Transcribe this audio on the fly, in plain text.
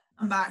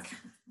I'm back.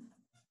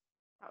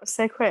 That was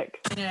so quick.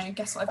 I know,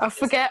 guess what? I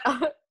forget.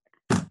 Oh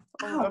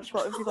my gosh,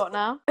 what have you got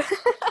now?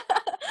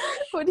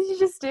 What did you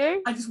just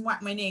do? I just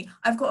whacked my knee.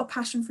 I've got a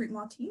passion fruit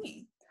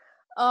martini.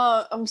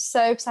 Oh, I'm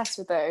so obsessed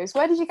with those.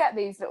 Where did you get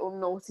these little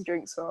naughty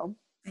drinks from?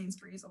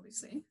 Sainsbury's,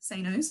 obviously.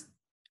 Sano's.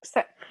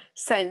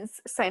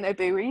 Sano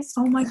Buoys.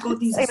 Oh my god,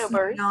 these are Sano so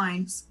Buoys.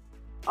 nice.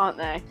 Aren't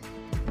they?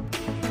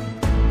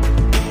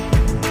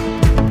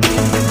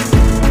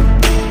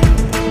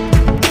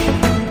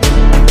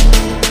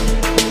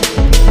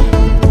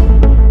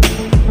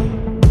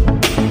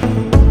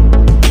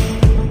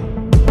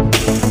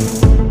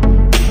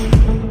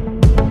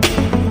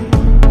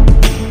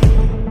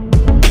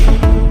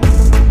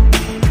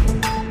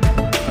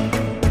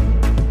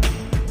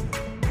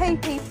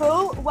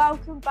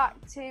 Welcome back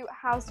to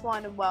House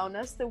Wine and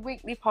Wellness, the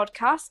weekly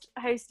podcast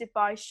hosted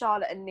by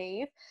Charlotte and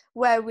Neve,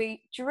 where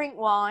we drink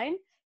wine,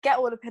 get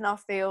all up in our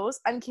feels,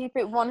 and keep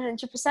it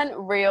 100%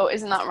 real.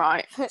 Isn't that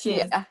right?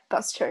 Cheers. Yeah,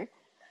 that's true.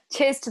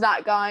 Cheers to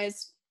that,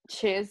 guys.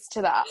 Cheers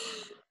to that.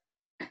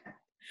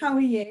 How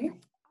are you?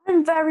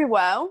 I'm very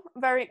well.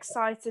 Very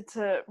excited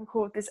to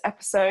record this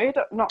episode.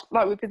 Not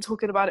like we've been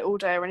talking about it all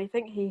day or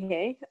anything.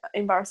 Hee.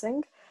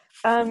 Embarrassing.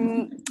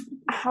 How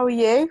are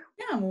you?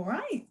 Yeah, I'm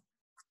alright.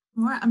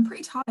 Alright, I'm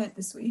pretty tired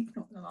this week,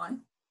 not gonna lie.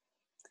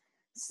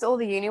 It's all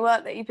the uni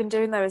work that you've been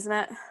doing though, isn't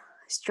it?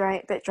 It's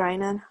a bit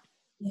draining.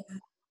 Yeah.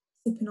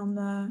 Sipping on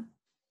the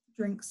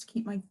drinks to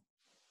keep me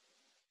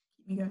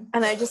going. I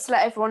know, just to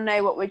let everyone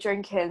know what we're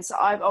drinking. So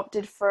I've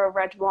opted for a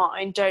red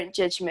wine. Don't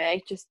judge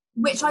me.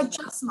 Which I'd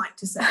just like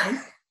to say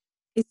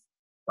is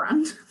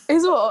off-brand.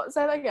 Is what?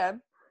 Say that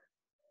again.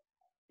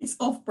 It's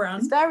off-brand.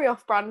 It's very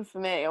off-brand for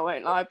me, I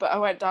won't lie. But I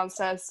went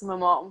downstairs to my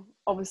mum,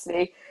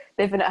 obviously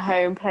living at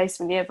home,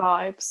 placement year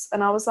vibes.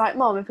 And I was like,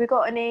 Mum, have we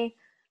got any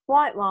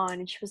white wine?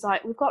 And she was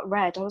like, we've got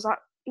red. I was like,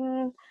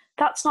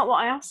 that's not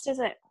what I asked, is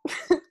it?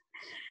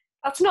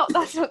 That's not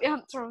the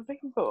answer I'm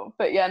looking for.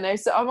 But yeah, no,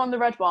 so I'm on the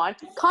red wine.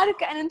 Kind of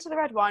getting into the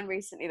red wine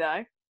recently,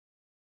 though.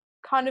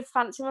 Kind of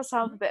fancy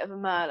myself a bit of a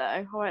Merlot,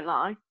 I won't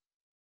lie.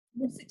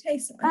 What's it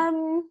taste like?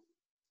 I'm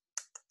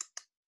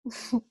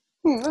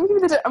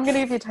gonna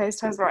give you a taste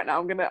test right now.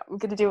 I'm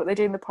gonna do what they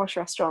do in the posh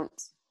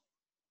restaurants.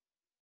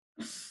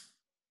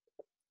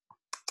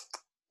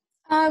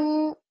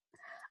 I'm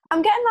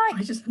getting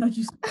like I just heard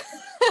you.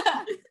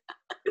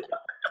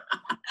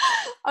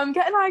 I'm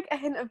getting like a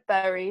hint of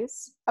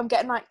berries. I'm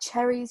getting like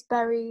cherries,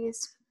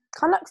 berries,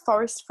 kind of like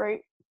forest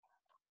fruit.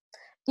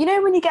 You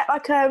know when you get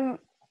like a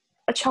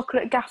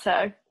chocolate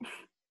gatto?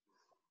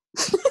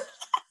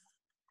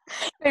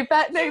 No,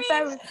 berries.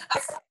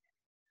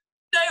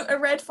 No, a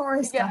red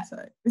forest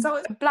gatto. Is that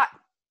what it's Black?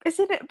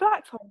 Isn't it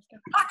black forest?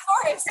 Black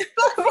forest?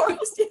 Black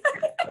forest, yeah.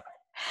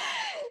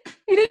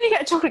 You know when you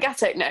get a chocolate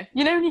gatto? No.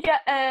 You know when you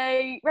get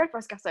a red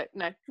forest gatto?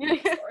 No. We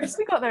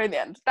got there in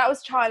the end. That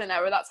was trial and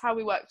error. That's how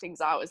we work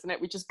things out, isn't it?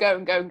 We just go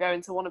and go and go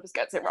until one of us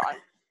gets it right.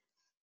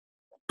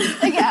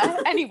 But yeah,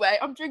 anyway,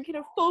 I'm drinking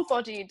a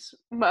full-bodied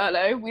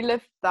Merlot. We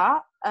lived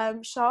that.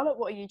 Charlotte,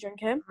 what are you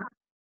drinking?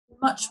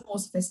 Much more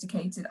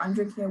sophisticated. I'm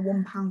drinking a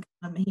 £1 can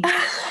of mojito.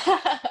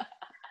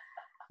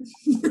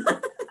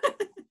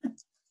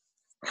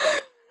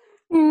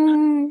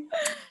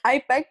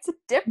 I beg to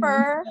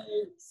differ.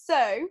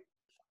 So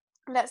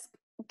let's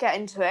get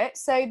into it.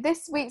 So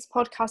this week's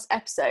podcast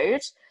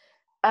episode,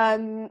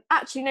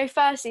 actually no,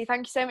 firstly,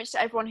 thank you so much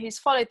to everyone who's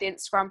followed the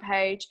Instagram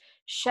page,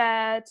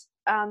 shared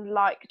and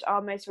liked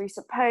our most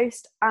recent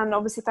post, and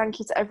obviously thank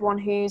you to everyone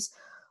who's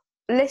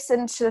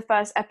listened to the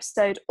first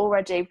episode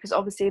already, because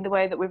obviously the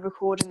way that we're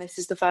recording this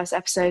is the first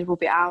episode will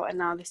be out and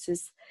now this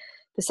is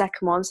the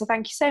second one. So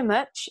thank you so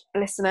much,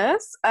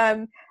 listeners.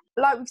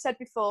 Like we've said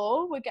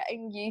before, we're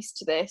getting used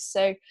to this,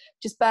 so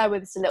just bear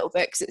with us a little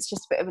bit because it's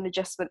just a bit of an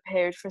adjustment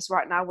period for us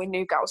right now. We're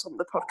new girls on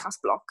the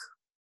podcast block.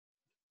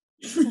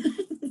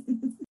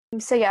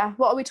 So yeah,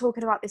 what are we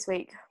talking about this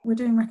week? We're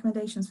doing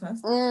recommendations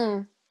first.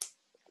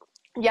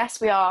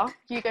 Yes, we are.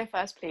 You go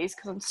first, please,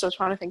 because I'm still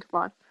trying to think of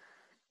mine.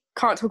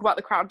 Can't talk about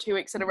The Crown 2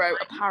 weeks in a row,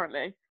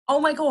 apparently. Oh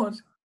my god.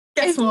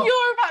 Guess what?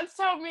 You're about to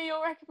tell me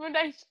your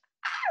recommendation.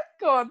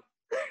 Go on.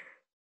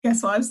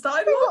 Guess what I've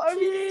started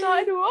watching?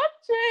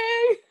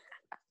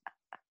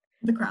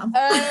 The Crown.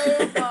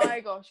 Oh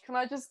my gosh. Can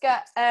I just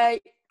get a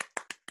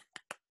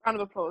round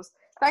of applause?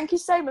 Thank you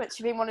so much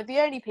for being one of the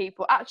only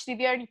people, actually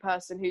the only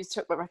person who's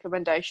took my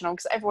recommendation on,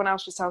 because everyone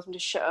else just tells me to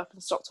shut up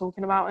and stop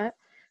talking about it.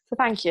 So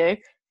thank you.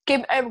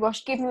 Give me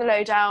the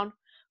lowdown.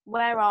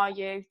 Where are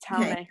you? Tell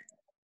me.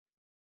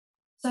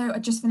 So I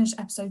just finished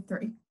episode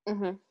 3.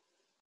 Mm-hmm.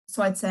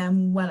 So I'd say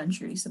I'm well and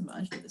truly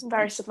submerged at this point.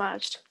 Very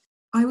submerged.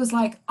 I was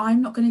like,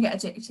 I'm not going to get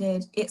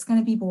addicted. It's going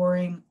to be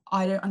boring.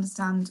 I don't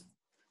understand.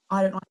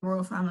 I don't like the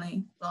royal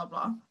family. Blah,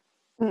 blah.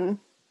 Mm.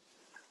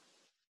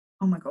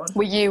 Oh my god.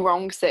 Were you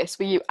wrong, sis?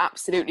 Were you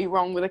absolutely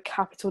wrong with a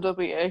capital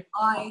W?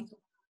 I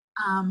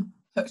am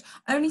hooked.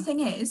 Only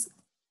thing is,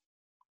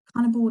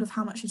 kind of bored of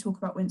how much you talk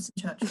about Winston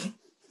Churchill.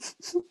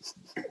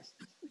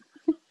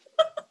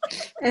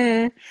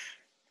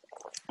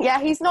 Yeah,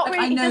 he's not Like,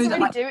 really. He doesn't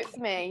really that, do it for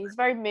me. He's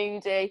very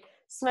moody.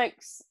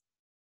 Smokes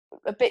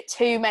a bit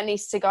too many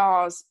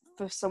cigars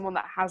for someone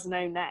that has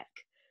no neck.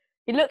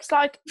 He looks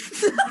like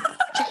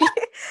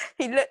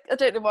I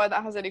don't know why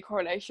that has any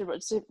correlation, but I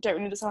just don't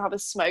really understand how the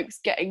smoke's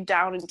getting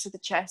down into the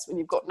chest when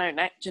you've got no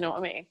neck. Do you know what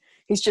I mean?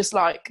 He's just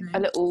like a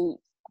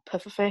little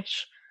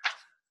pufferfish.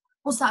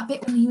 What's that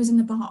bit when he was in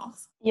the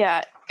bath?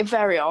 Yeah,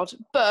 very odd.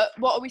 But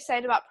what are we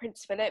saying about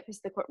Prince Philip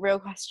is the real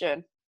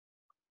question.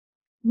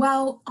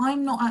 Well,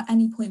 I'm not at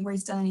any point where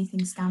he's done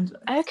anything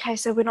scandalous. Okay,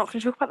 so we're not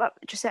going to talk about that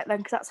just yet then,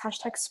 because that's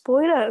hashtag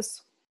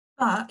spoilers.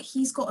 But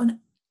he's got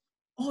an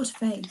odd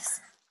face.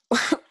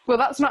 Well,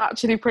 that's not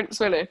actually Prince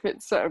Philip.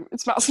 It's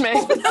Matt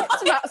Smith.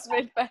 It's Matt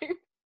Smith, babe.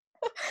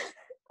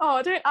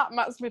 Oh, don't act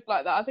Matt Smith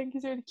like that. I think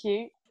he's really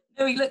cute.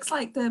 No, he looks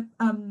like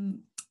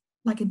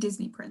like a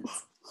Disney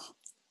prince.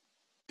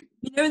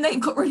 You know, when they've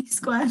got really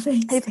square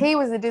face. If he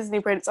was a Disney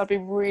prince, I'd be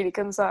really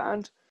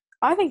concerned.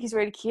 I think he's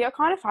really cute. I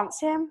kind of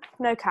fancy him.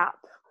 No cap.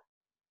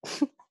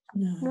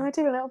 No, I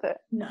do a little bit.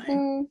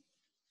 No.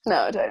 No,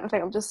 I don't. I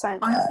think I'm just saying.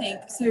 I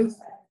think so.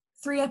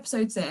 3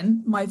 episodes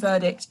in, my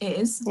verdict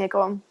is. Yeah,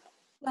 go on.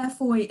 Claire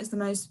Foy is the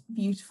most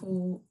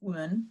beautiful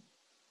woman.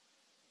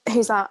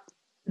 Who's that?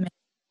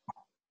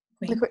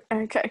 Queen.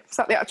 Okay, is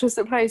that the actress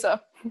that plays her?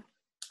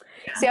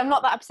 Yeah. See, I'm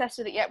not that obsessed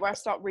with it yet where I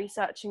start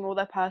researching all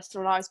their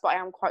personal lives, but I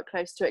am quite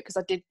close to it because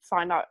I did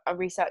find out a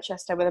research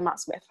yesterday whether Matt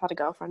Smith had a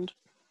girlfriend.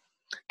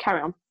 Carry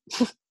on.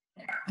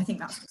 I think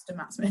that's just a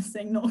Matt Smith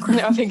thing, not No,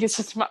 I think it's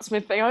just a Matt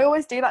Smith thing. I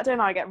always do that,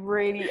 don't I? I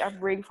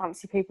really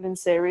fancy people in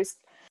series.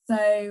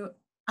 So,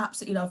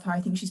 absolutely love her.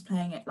 I think she's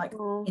playing it like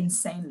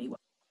insanely well.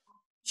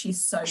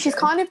 She's good.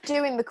 Kind of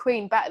doing the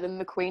Queen better than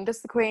the Queen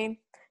does the Queen.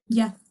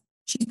 Yeah,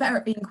 she's better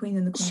at being Queen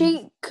than the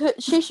Queen.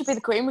 She should be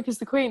the Queen because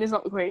the Queen is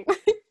not the Queen.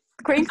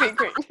 The Queen.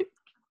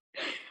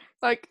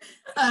 Like,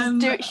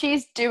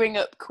 she's doing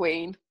up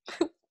Queen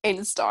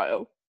in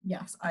style.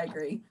 Yes, I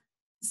agree.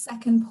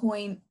 Second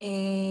point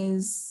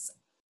is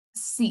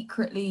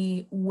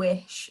secretly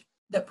wish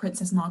that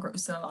Princess Margaret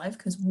was still alive,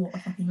 because what a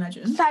fucking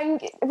legend.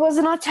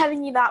 Wasn't I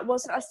telling you that?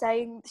 Wasn't I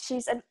saying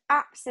she's an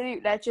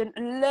absolute legend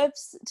and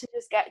loves to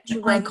just get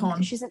drunk?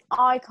 Icon. She's an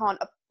icon,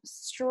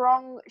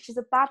 she's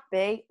a bad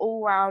bee,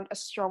 all round a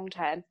strong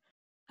 10.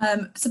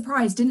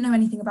 Surprised, didn't know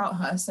anything about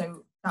her,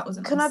 so that was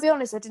Can I be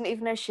honest? I didn't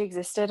even know she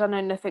existed. I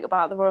know nothing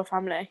about the royal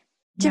family.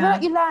 Do you feel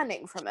like you're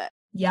learning from it?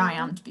 Yeah, I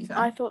am, to be fair.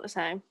 I thought the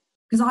same.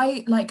 Because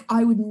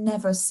I would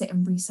never sit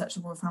and research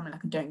the royal family,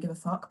 like I don't give a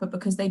fuck, but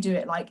because they do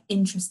it like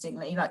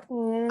interestingly, like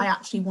I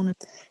actually want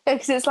to. Yeah,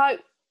 because it's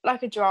like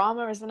a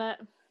drama, isn't it?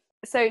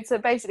 So it's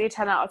basically a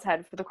 10 out of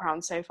 10 for The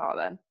Crown so far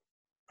then.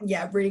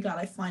 Yeah, really glad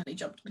I finally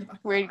jumped in the back.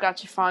 Really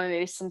glad you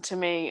finally listened to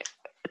me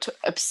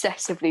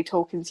obsessively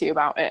talking to you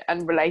about it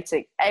and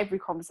relating every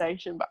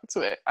conversation back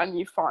to it, and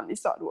you finally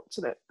started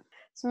watching it.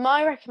 So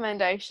my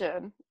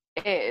recommendation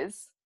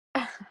is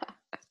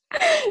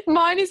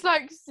mine is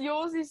like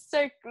yours is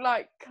so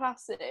like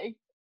classy,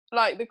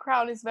 like The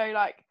Crown is very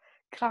like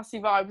classy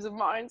vibes, and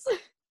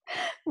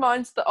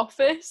mine's The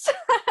Office.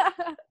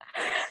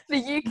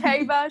 The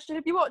UK version.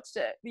 Have you watched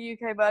it? The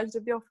UK version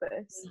of The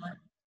Office? No.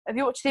 Have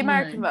you watched the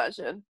American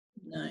version?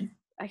 No.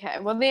 Okay,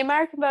 well, the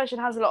American version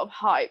has a lot of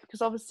hype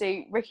because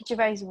obviously Ricky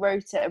Gervais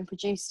wrote it and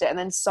produced it and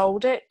then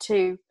sold it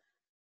to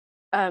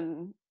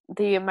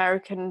the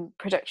American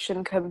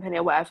production company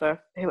or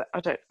whatever. Who I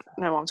don't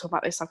know what I'm talking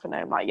about this. Like I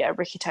know, like, yeah,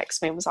 Ricky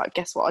texted me and was like,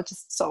 "Guess what? I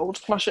just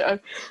sold my show."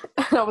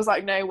 And I was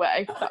like, "No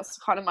way, that's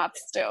kind of mad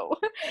still."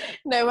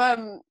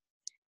 No,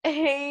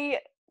 he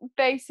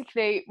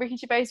basically Ricky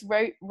Gervais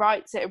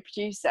writes it and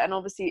produces it and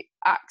obviously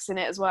acts in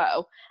it as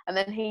well, and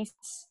then he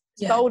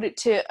sold it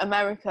to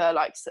America,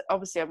 like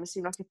obviously I'm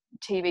assuming like a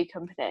TV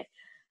company.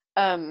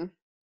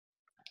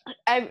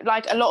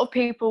 Like a lot of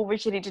people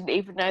originally didn't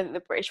even know that the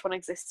British one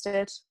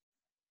existed.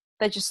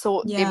 They just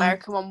thought the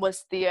American one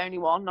was the only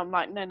one. I'm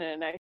like, no.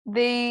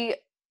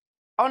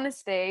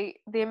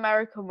 Honestly, the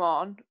American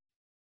one,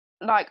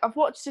 like I've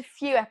watched a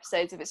few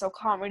episodes of it, so I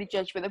can't really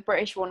judge, but the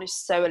British one is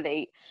so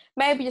elite.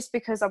 Maybe just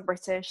because I'm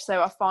British,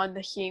 so I find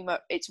the humour,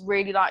 it's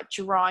really like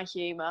dry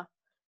humour.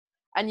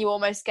 And you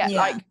almost get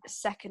like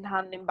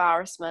secondhand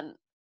embarrassment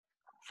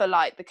for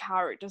like the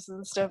characters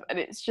and stuff, and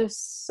it's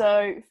just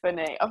so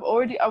funny. I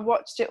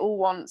watched it all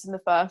once in the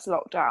first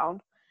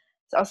lockdown,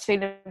 so I was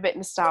feeling a bit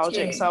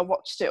nostalgic, so I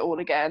watched it all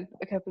again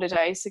a couple of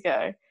days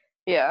ago.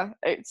 Yeah,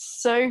 it's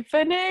so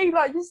funny,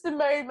 like just the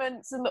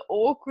moments and the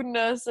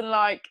awkwardness, and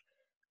like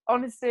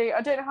honestly, I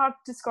don't know how to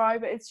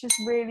describe it. It's just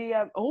really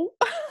that was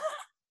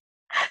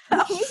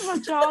my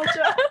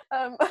charger.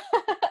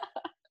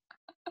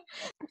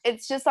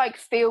 It's just like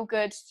feel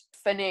good,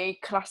 funny,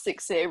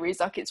 classic series.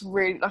 Like it's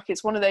really like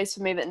it's one of those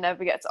for me that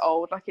never gets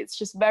old. Like it's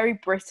just very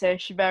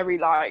British, very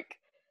like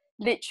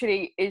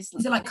literally is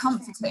it like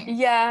comforting?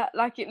 Yeah,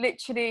 like it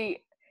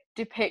literally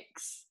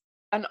depicts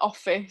an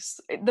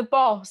office. The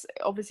boss,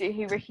 obviously,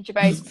 who Ricky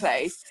Gervais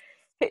plays.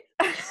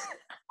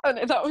 Oh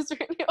no, that was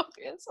really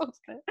obvious. I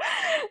was gonna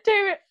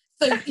do it.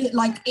 So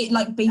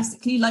it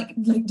basically like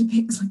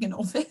depicts like an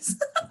office.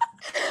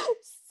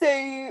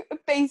 So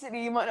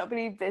basically, you might not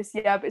believe this,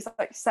 yeah, but it's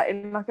like set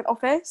in like an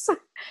office.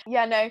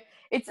 Yeah, no,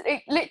 it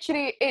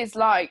literally is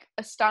like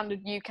a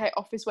standard UK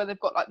office where they've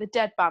got like the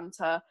dead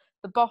banter,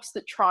 the boss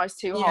that tries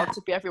too hard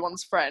to be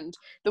everyone's friend,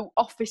 the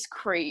office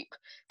creep,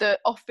 the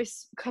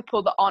office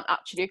couple that aren't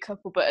actually a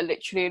couple but are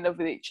literally in love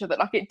with each other.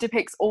 Like, it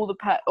depicts all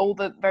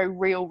the very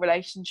real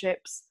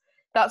relationships.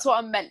 That's what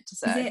I'm meant to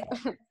say.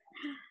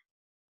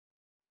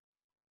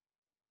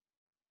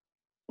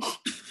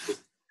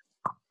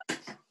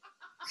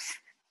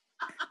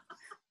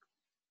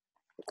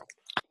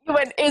 You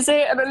went, is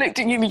it? And I looked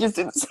at you and you just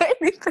didn't say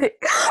anything.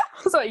 I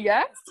was like,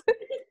 yes.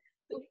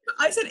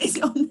 I said, is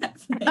it on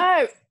Netflix?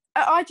 Oh,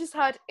 I just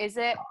heard, is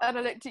it? And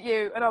I looked at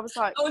you and I was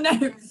like, oh no.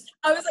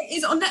 I was like,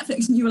 is it on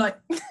Netflix? And you were like,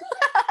 I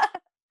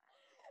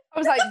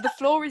was like, the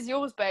floor is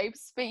yours, babe.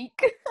 Speak.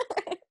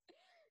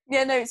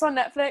 Yeah, no, it's on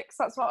Netflix.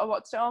 That's what I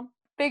watched it on.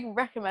 Big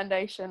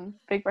recommendation.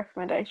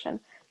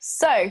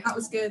 So that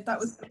was good.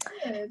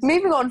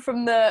 Moving on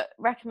from the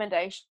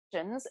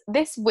recommendations,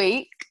 this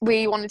week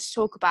we wanted to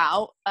talk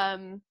about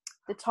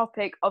the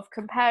topic of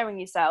comparing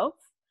yourself,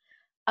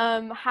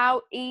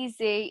 how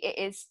easy it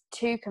is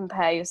to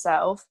compare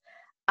yourself,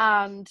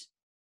 and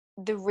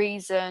the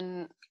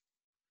reason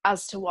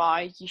as to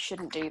why you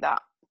shouldn't do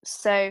that.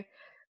 So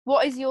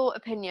what is your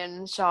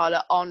opinion,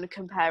 Charlotte, on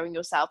comparing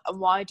yourself, and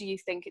why do you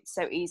think it's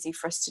so easy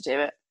for us to do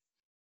it?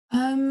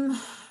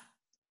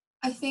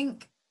 I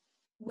think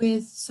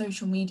with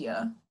social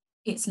media,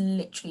 it's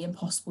literally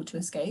impossible to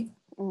escape.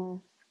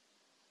 I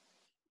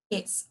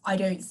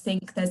don't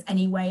think there's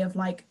any way of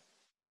like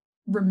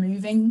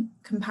removing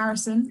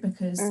comparison,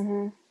 because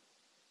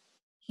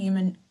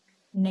human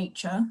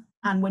nature,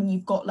 and when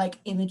you've got like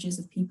images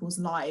of people's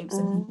lives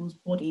and people's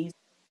bodies,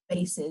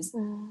 faces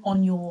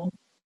on your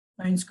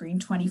phone screen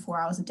 24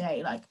 hours a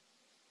day, like,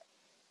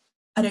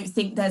 I don't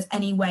think there's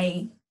any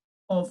way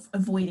of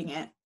avoiding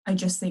it. I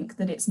just think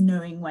that it's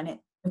knowing when it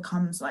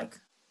becomes like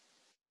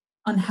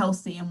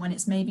unhealthy and when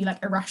it's maybe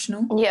like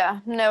irrational. Yeah,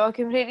 no, I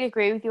completely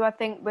agree with you. I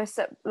think we're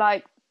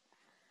like,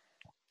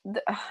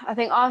 I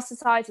think our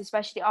society,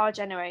 especially our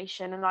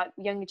generation and like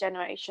younger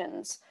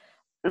generations,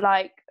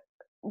 like,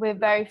 we're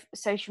very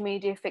social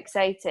media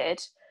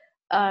fixated.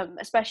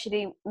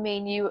 Especially me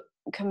and you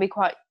can be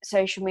quite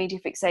social media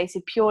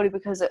fixated purely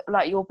because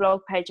like your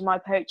blog page and my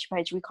poetry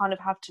page, we kind of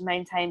have to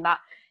maintain that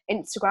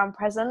Instagram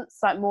presence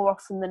like more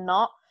often than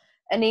not.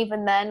 And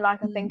even then,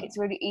 like, I think it's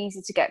really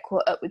easy to get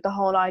caught up with the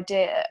whole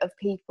idea of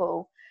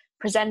people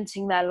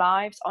presenting their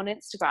lives on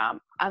Instagram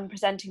and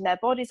presenting their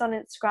bodies on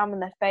Instagram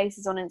and their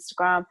faces on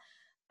Instagram,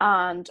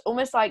 and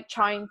almost like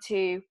trying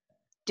to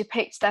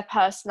depict their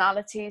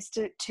personalities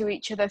to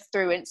each other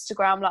through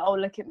Instagram. Like, oh,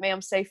 look at me, I'm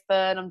so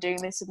fun, I'm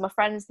doing this with my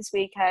friends this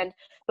weekend.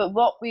 But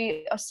what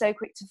we are so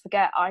quick to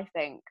forget, I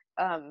think,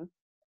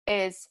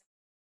 is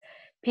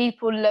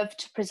people love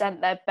to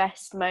present their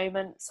best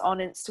moments on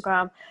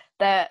Instagram,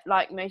 their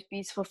like most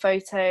beautiful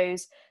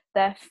photos,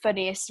 their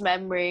funniest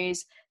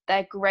memories,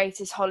 their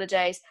greatest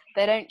holidays.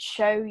 They don't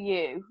show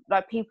you,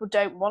 like, people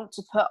don't want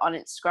to put on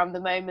Instagram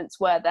the moments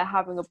where they're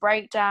having a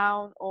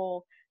breakdown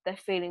or they're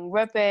feeling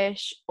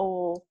rubbish,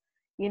 or,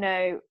 you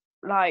know,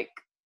 like,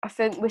 I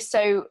think we're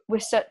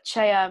such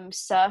a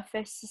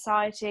surface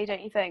society,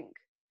 don't you think?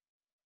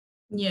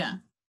 Yeah.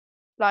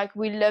 Like,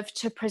 we love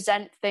to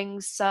present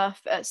things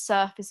at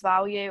surface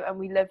value, and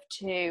we love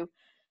to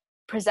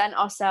present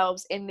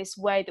ourselves in this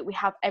way that we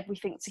have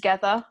everything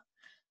together.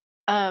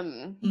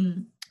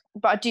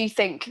 But I do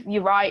think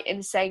you're right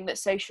in saying that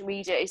social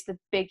media is the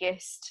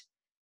biggest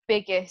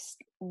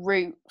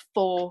route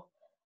for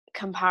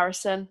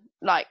comparison.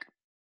 Like,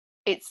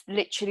 it's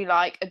literally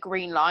like a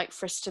green light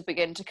for us to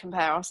begin to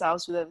compare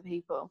ourselves with other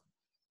people.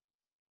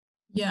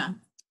 Yeah.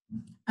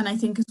 And I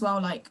think as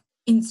well, like,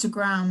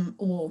 Instagram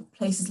or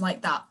places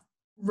like that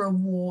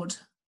reward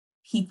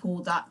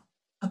people that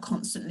are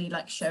constantly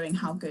like showing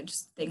how good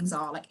things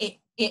are. Like,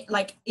 it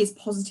like is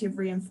positive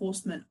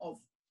reinforcement of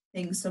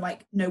things. So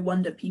like, no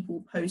wonder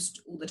people post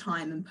all the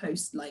time and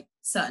post like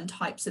certain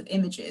types of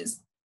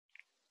images.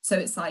 So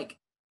it's like,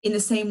 in the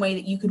same way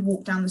that you could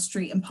walk down the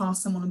street and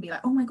pass someone and be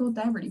like, oh my god,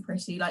 they're really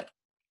pretty, like,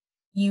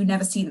 you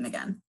never see them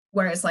again.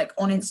 Whereas like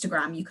on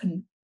Instagram, you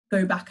can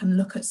go back and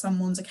look at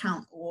someone's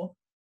account or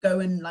go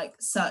and like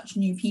search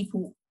new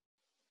people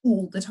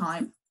all the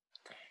time.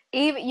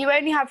 Even you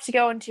only have to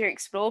go onto your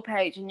explore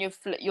page and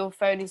your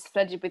phone is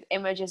flooded with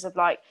images of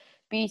like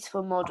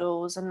beautiful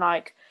models and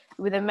like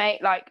with a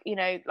mate, like, you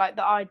know, like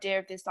the idea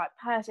of this like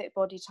perfect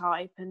body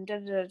type and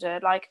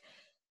like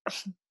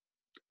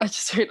I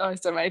just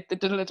realised I made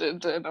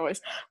the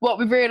noise. What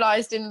we've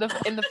realised in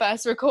the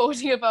first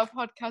recording of our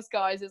podcast,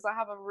 guys, is I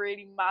have a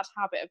really mad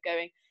habit of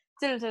going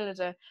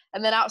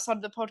and then outside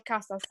of the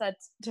podcast I said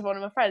to one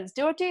of my friends,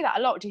 do I do that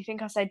a lot? Do you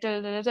think I say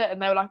and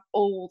they were like,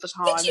 all the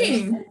time. Did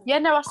you? Yeah,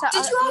 no, I said,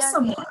 did you ask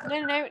someone?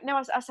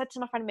 No, I said to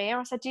my friend Mia,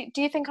 I said, do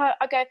you think I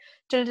go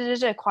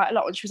quite a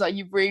lot? And she was like,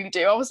 you really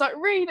do? I was like,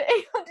 really?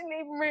 I didn't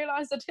even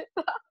realise I did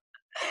that.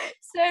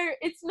 So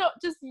it's not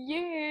just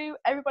you,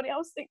 everybody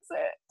else thinks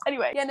it.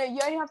 Anyway, yeah, no, you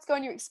only have to go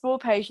on your explore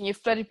page and you're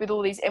flooded with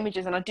all these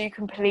images, and I do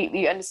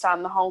completely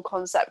understand the whole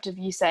concept of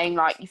you saying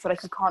like you feel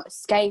like you can't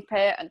escape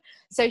it, and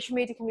social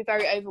media can be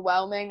very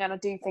overwhelming, and I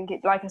do think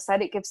it, like I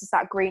said, it gives us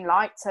that green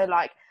light to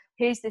like,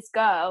 here's this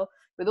girl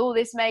with all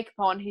this makeup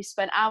on who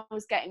spent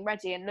hours getting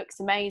ready and looks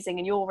amazing,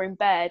 and you're in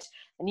bed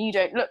and you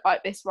don't look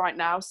like this right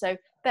now, so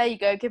there you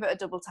go, give it a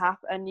double tap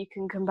and you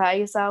can compare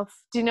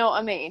yourself. Do you know what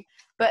I mean?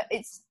 But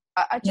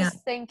I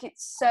just think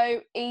it's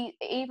so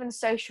even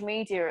social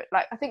media,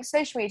 like I think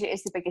social media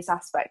is the biggest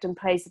aspect and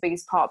plays the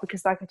biggest part,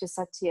 because like I just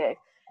said to you,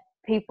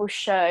 people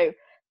show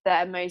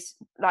their most,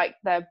 like,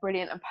 their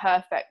brilliant and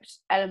perfect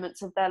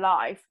elements of their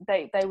life.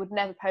 They would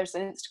never post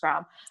on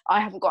Instagram, I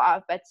haven't got out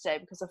of bed today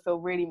because I feel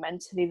really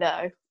mentally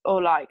low,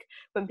 or like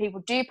when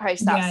people do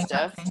post that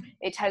stuff,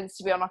 it tends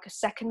to be on like a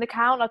second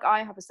account. Like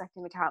I have a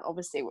second account,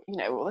 obviously, you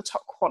know, all the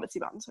top quality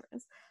banter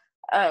is.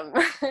 And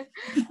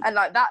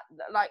like that,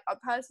 like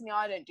personally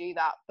I don't do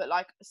that, but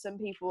like some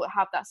people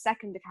have that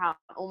second account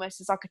almost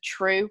as like a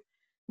true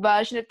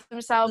version of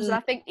themselves. And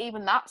I think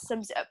even that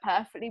sums it up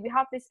perfectly. We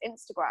have this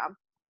Instagram,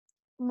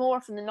 more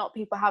often than not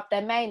people have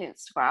their main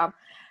Instagram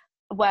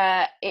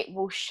where it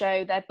will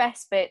show their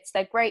best bits,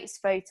 their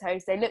greatest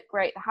photos, they look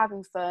great, they're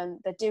having fun,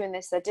 they're doing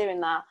this, they're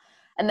doing that,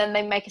 and then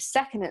they make a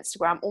second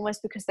Instagram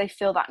almost because they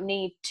feel that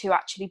need to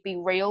actually be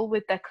real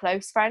with their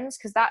close friends,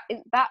 because that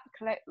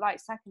like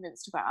second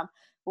Instagram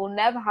will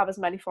never have as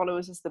many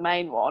followers as the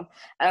main one.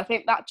 And I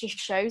think that just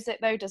shows it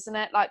though, doesn't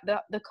it? Like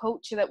the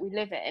culture that we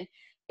live in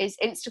is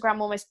Instagram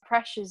almost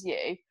pressures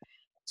you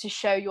to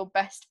show your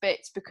best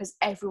bits because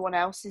everyone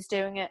else is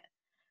doing it.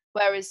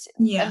 Whereas,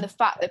 and the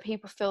fact that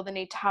people feel the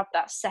need to have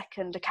that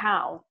second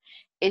account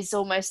is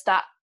almost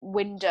that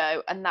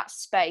window and that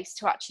space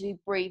to actually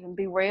breathe and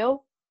be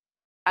real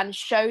and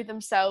show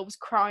themselves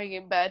crying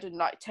in bed and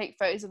like take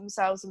photos of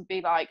themselves and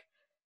be like,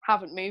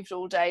 haven't moved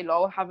all day,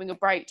 lol, having a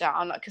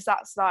breakdown. Like, because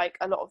that's like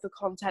a lot of the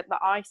content that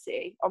I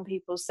see on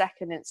people's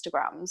second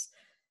Instagrams.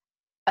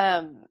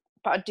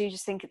 But I do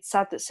just think it's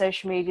sad that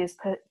social media has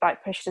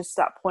pushed us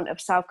to that point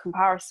of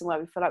self-comparison where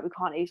we feel like we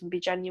can't even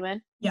be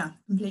genuine. Yeah,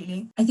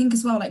 completely. I think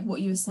as well, like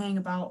what you were saying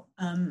about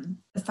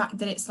the fact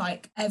that it's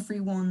like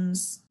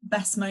everyone's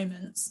best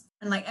moments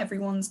and like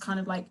everyone's kind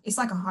of like, it's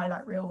like a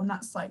highlight reel, and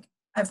that's like,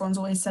 everyone's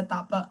always said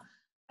that, but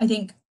I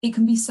think it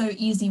can be so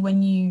easy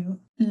when you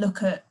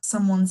look at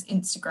someone's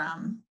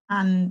Instagram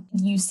and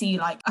you see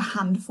like a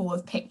handful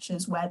of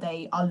pictures where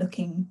they are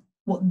looking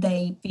what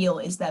they feel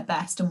is their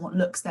best and what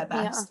looks their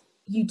best.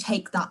 You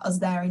take that as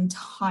their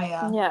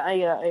entire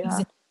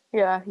existence.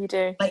 Yeah, you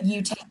do. Like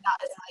you take that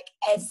as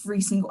like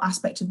every single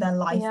aspect of their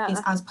life is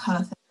as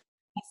perfect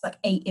as like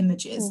 8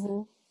 images.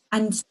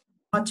 And it's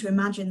hard to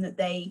imagine that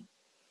they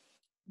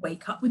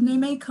wake up with no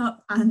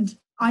makeup and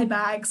eye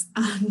bags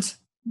and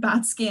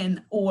bad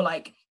skin, or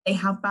like they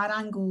have bad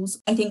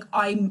angles. I think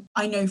I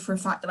know for a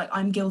fact that like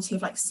I'm guilty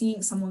of like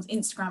seeing someone's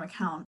Instagram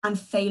account and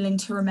failing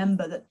to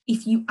remember that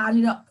if you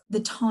added up the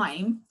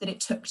time that it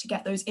took to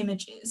get those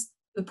images,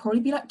 it would probably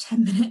be like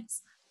 10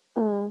 minutes.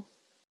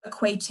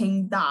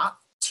 Equating that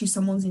to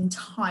someone's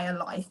entire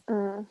life.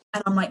 And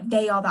I'm like,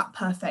 they are that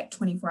perfect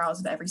 24 hours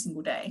of every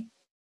single day,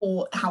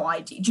 or how I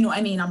do. Do you know what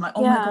I mean? I'm like,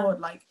 oh my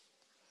God, like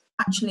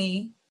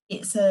actually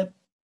it's a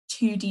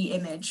 2D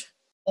image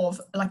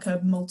of like a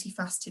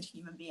multifaceted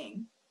human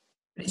being.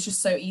 But it's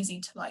just so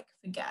easy to like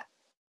forget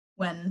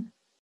when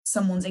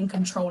someone's in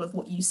control of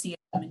what you see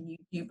of them and you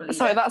do believe.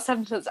 Sorry, that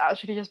sentence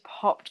actually just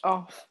popped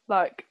off.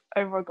 Like,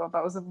 oh my God,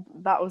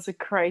 that was a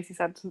crazy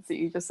sentence that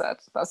you just said.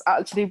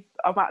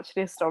 I'm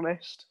actually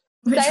astonished.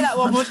 Say that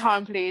one more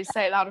time, please.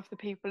 Say it louder for the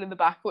people in the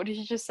back. What did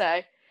you just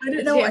say? I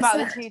don't know what about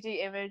I said. The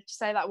 2D image.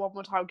 Say that one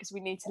more time, because we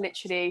need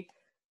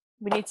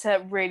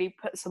to really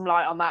put some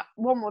light on that.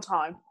 One more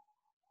time.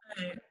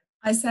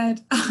 I said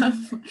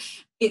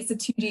it's a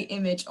 2D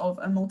image of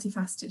a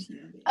multifaceted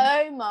human being.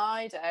 Oh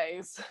my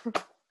days.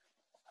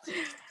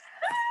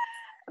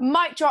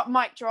 Mic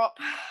drop.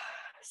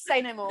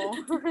 Say no more.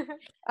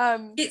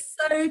 It's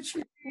so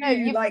true.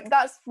 No,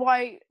 that's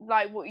why,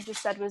 like, what you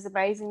just said was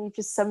amazing. You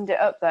just summed it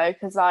up though,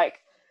 because like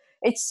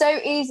it's so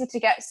easy to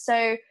get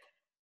so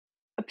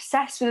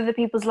obsessed with other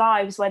people's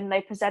lives when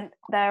they present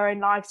their own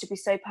lives to be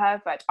so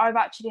perfect. I've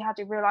actually had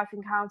a real life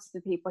encounter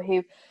with people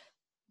who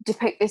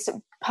depict this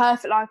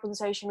perfect life on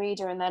social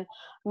media and then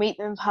meet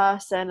them in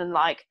person and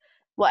like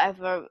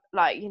whatever,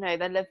 like, you know,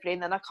 they're lovely,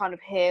 and then I kind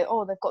of hear,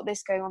 oh, they've got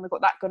this going on, they've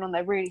got that going on,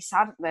 they're really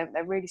sad at the moment,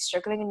 they're really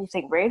struggling, and you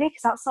think, really?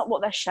 Because that's not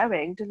what they're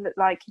showing, does it?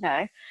 Like, you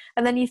know,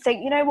 and then you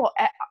think, you know what,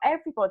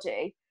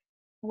 everybody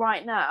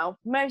right now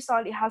most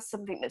likely has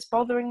something that's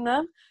bothering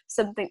them,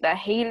 something they're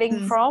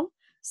healing from,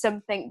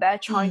 something they're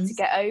trying to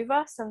get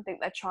over, something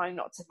they're trying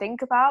not to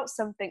think about,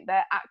 something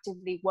they're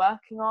actively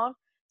working on,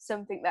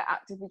 something they're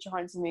actively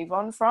trying to move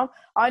on from.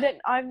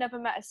 I've never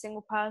met a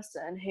single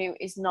person who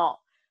is not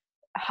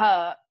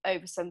hurt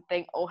over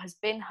something, or has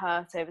been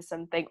hurt over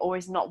something, or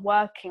is not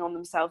working on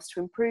themselves to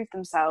improve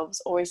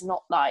themselves, or is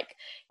not like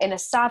in a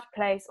sad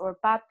place or a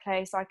bad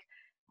place. Like,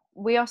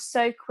 we are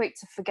so quick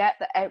to forget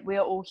that we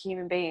are all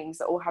human beings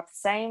that all have the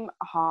same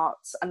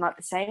hearts and like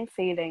the same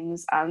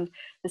feelings, and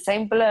the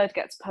same blood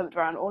gets pumped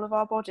around all of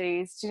our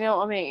bodies. Do you know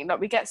what I mean? Like,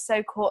 we get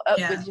so caught up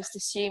with just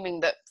assuming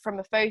that from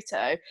a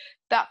photo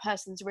that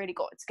person's really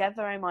got it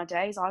together. Oh my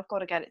days, I've got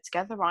to get it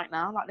together right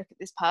now. Like, look at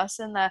this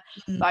person, they're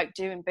like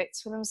doing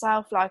bits for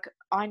themselves. Like,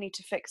 I need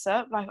to fix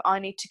up. Like, I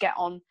need to get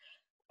on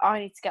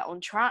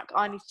track.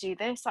 I need to do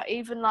this. Like,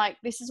 even like,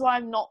 this is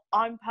why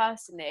I'm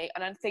personally,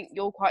 and I think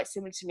you're quite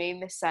similar to me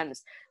in this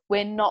sense,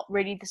 we're not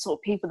really the sort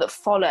of people that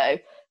follow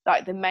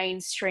like the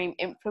mainstream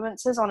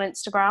influencers on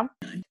Instagram.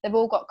 They've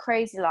all got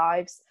crazy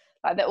lives.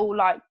 Like, they're all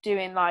like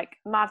doing like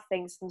mad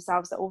things for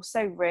themselves. They're all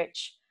so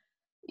rich,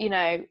 you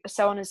know,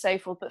 so on and so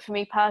forth. But for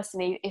me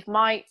personally, if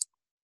my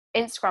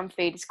Instagram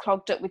feed is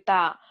clogged up with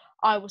that,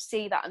 I will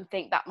see that and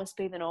think that must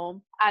be the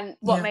norm. And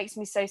what makes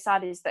me so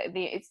sad is that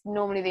it's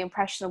normally the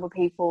impressionable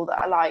people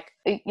that are like,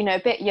 you know, a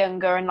bit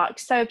younger and like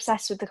so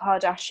obsessed with the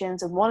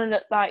Kardashians and want to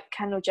look like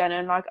Kendall Jenner.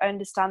 And like, I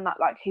understand that,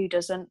 like, who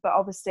doesn't? But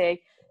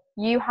obviously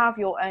you have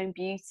your own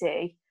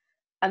beauty,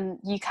 and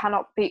you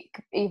cannot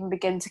even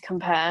begin to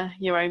compare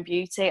your own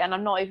beauty. And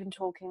I'm not even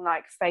talking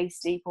like face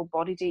deep or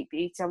body deep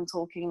beauty. I'm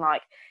talking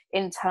like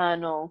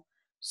internal,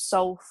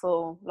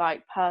 soulful,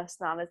 like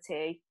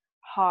personality,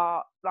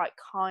 heart, like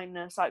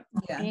kindness. Like,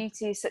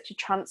 beauty is such a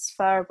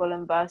transferable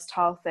and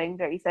versatile thing,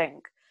 don't you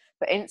think?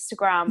 But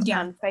Instagram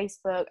and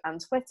Facebook and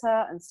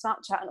Twitter and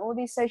Snapchat and all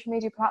these social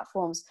media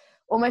platforms,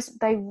 almost,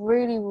 they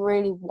really,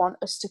 really want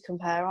us to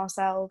compare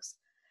ourselves.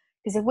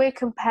 Because if we're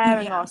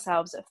comparing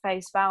ourselves at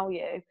face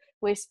value,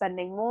 we're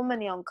spending more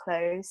money on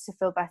clothes to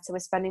feel better, we're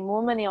spending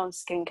more money on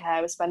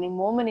skincare, we're spending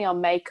more money on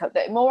makeup,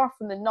 that more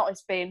often than not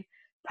is being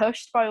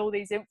pushed by all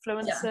these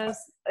influencers.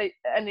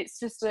 And it's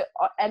just an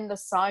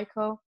endless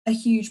cycle. A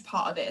huge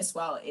part of it as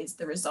well is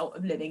the result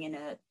of living in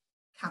a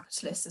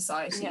capitalist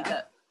society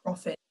that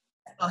profits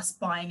us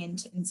buying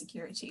into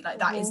insecurity. Like,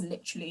 that is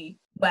literally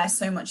where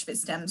so much of it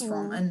stems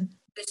from. And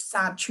the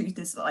sad truth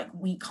is that, like,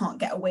 we can't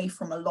get away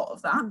from a lot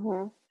of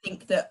that.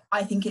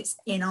 I think it's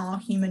in our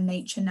human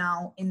nature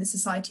now, in the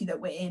society that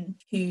we're in,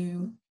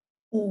 to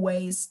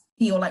always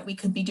feel like we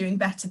could be doing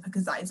better,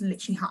 because that is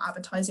literally how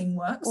advertising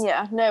works.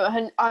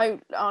 I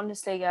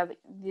honestly,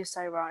 you're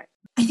so right.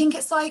 I think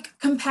it's like,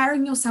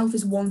 comparing yourself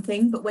is one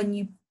thing, but when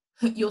you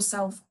put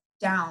yourself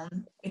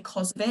down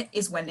because of it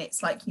is when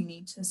it's like, you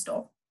need to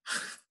stop.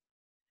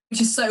 Which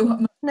is so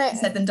much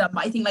said than done.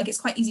 But I think, like, it's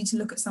quite easy to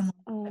look at someone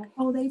like,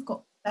 oh, they've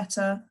got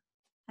better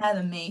hair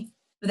than me.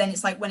 But then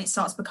it's like, when it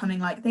starts becoming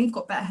like, they've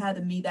got better hair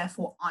than me,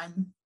 therefore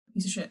I'm a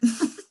piece of shit.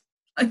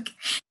 Like,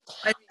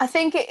 I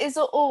think it is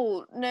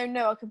all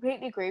I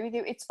completely agree with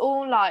you. It's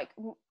all like,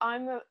 I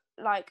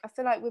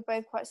feel like we're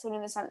both quite similar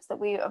in the sense that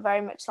we are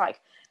very much like,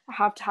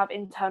 have to have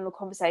internal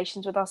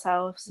conversations with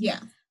ourselves.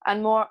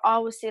 And more, I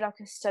will see like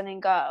a stunning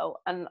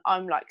girl, and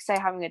I'm like, say,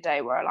 having a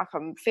day where like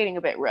I'm feeling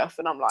a bit rough,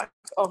 and I'm like,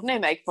 oh, no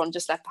makeup on,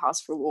 just left the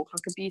house for a walk,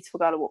 like a beautiful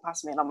girl will walk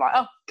past me, and I'm like,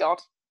 oh God,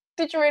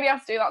 did you really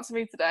have to do that to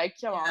me today?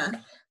 Come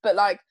on. But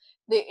like,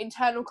 the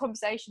internal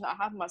conversation that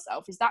I have with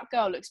myself is, that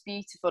girl looks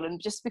beautiful, and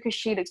just because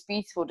she looks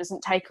beautiful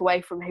doesn't take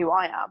away from who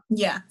I am.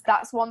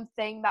 That's one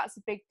thing. That's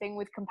a big thing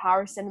with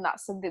comparison, and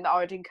that's something that I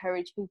would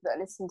encourage people that are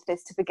listening to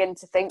this to begin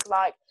to think.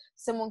 Like,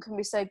 someone can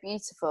be so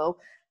beautiful,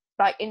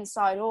 like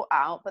inside or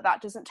out, but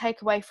that doesn't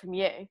take away from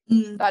you.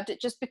 That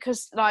just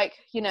because, like,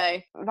 you know,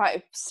 like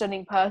a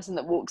stunning person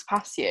that walks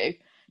past you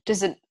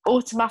doesn't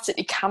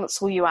automatically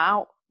cancel you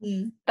out.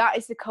 That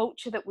is the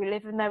culture that we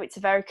live in, though. It's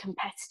a very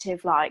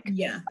competitive, like,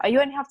 you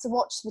only have to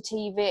watch the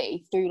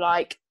TV through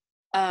like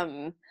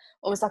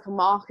almost like a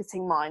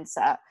marketing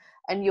mindset,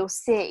 and you'll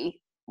see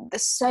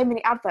there's so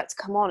many adverts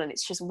come on, and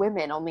it's just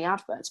women on the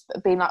adverts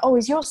being like, oh,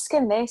 is your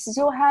skin this, is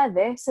your hair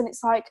this? And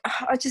it's like,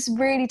 I just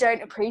really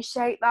don't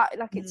appreciate that.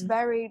 Like, it's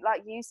very,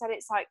 like you said,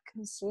 it's like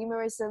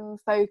consumerism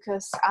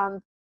focused,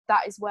 and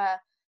that is where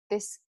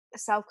this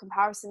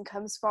self-comparison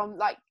comes from.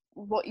 Like,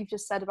 what you've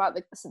just said about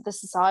the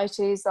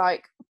society is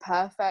like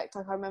perfect.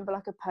 Like, I remember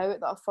like a poet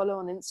that I follow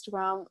on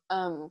Instagram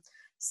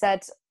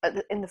said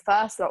in the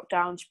first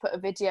lockdown, she put a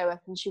video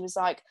up, and she was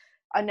like,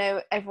 I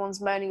know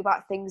everyone's moaning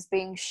about things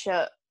being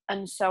shut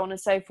and so on and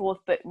so forth,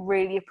 but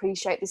really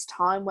appreciate this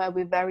time where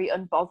we're very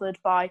unbothered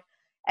by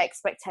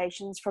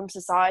expectations from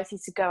society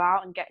to go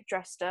out and get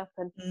dressed up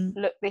and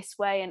look this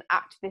way and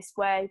act this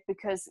way,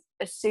 because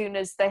as soon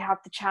as they have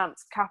the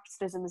chance,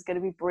 capitalism is going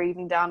to be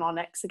breathing down our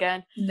necks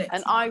again.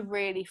 And I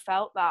really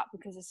felt that,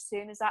 because as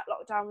soon as that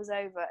lockdown was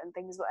over and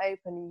things were open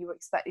and you were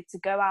expected to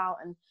go out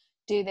and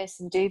do this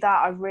and do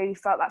that, I really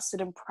felt that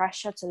sudden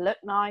pressure to look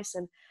nice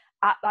and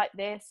act like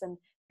this and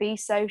be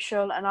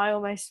social, and I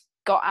almost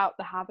got out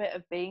the habit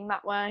of being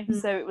that way.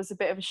 So it was a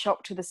bit of a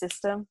shock to the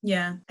system.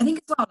 I think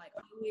as well, like,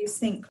 I always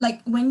think,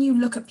 like, when you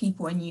look at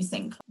people and you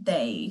think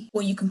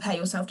or you compare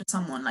yourself to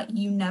someone, like,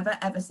 you never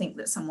ever think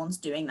that someone's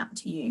doing that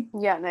to you.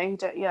 No, you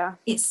don't.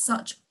 It's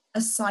such a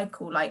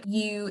cycle. Like,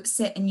 you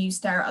sit and you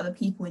stare at other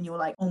people and you're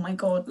like, oh my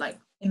God, like,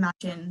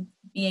 imagine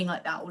being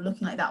like that or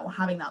looking like that or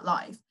having that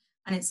life.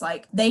 And it's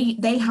like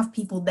they have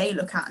people they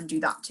look at and do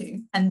that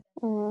too, and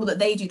people that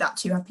they do that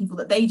to have people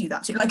that they do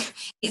that to. Like,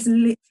 it's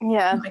literally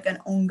like an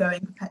ongoing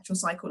perpetual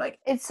cycle. Like,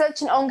 it's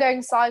such an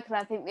ongoing cycle.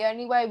 And I think the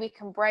only way we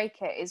can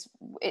break it is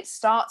it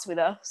starts with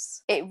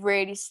us. It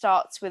really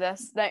starts with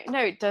us. No,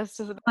 it does.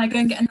 Can I go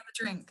and get another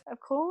drink? Of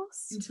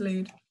course.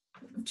 Interlude.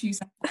 2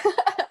 seconds.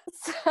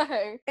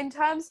 So, in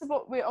terms of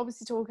what we're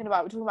obviously talking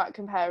about, we're talking about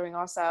comparing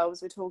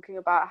ourselves. We're talking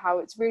about how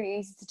it's really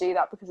easy to do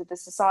that because of the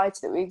society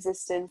that we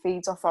exist in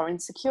feeds off our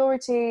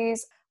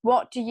insecurities.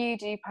 What do you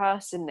do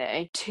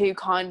personally to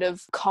kind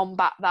of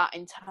combat that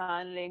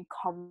internally and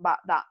combat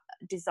that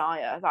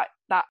desire, like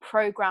that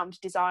programmed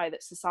desire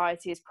that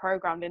society has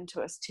programmed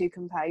into us to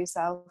compare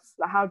yourself?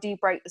 Like, how do you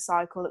break the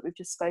cycle that we've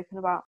just spoken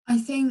about? I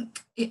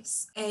think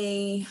it's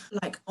a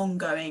like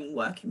ongoing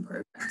work in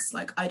progress.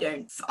 Like, I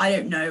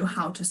don't know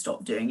how to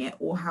stop doing it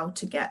or how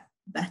to get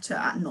better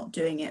at not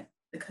doing it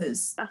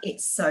because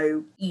it's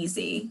so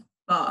easy.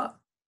 But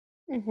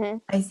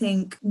I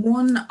think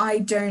I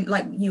don't,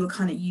 like you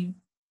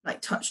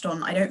touched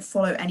on, I don't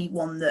follow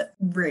anyone that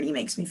really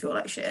makes me feel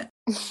like shit.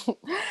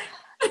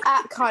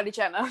 At Kylie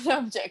Jenner. No,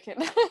 I'm joking.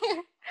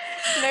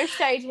 No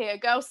shade here.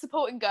 Girls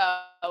supporting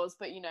girls,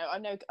 but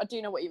I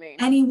do know what you mean.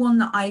 Anyone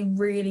that I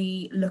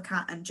really look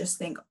at and just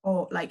think,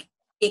 oh, like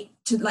if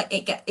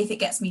it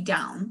gets me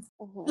down.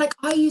 Like,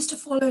 I used to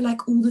follow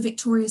like all the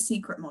Victoria's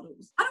Secret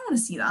models. I don't want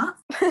to see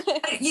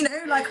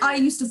that. Like, I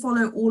used to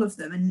follow all of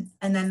them,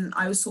 and then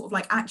I was sort of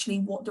like, actually,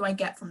 what do I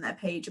get from their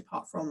page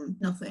apart from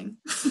nothing?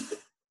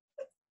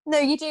 No,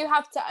 you do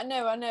have to. I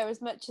know.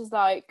 As much as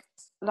like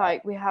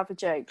we have a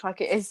joke, like,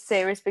 it is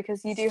serious,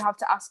 because you do have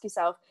to ask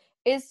yourself: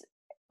 is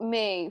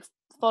me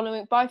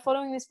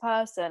following this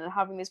person and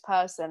having this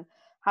person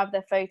have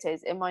their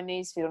photos in my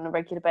newsfeed on a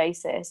regular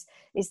basis,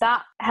 is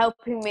that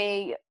helping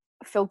me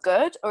feel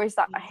good, or is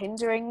that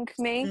hindering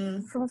me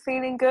from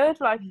feeling good?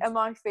 Like, am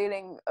I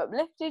feeling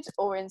uplifted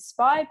or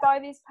inspired by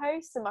these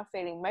posts? Am I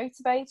feeling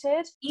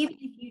motivated? Even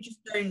if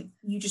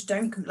you just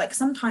don't like,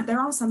 sometimes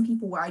there are some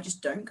people where I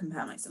just don't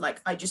compare myself.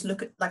 Like, I just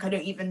look at, like, I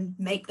don't even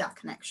make that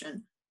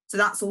connection. So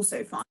that's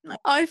also fine. Like,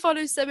 I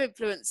follow some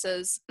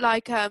influencers,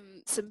 like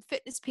some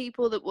fitness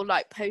people that will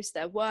like post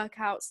their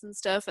workouts and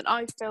stuff, and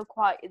I feel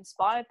quite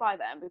inspired by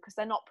them because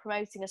they're not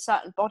promoting a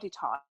certain body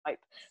type.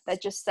 They're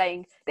just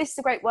saying, this is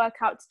a great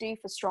workout to do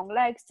for strong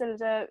legs,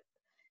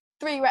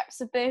 3 reps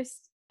of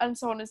this, and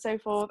so on and so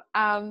forth.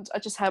 And I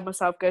just heard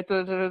myself go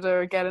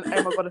again, and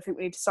oh my god, I think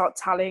we need to start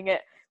tallying it.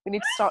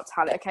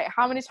 Okay,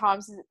 how many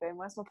times has it been?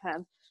 Where's my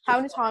pen? How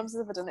many times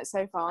have I done it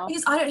so far?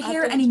 Because I don't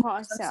hear it anymore.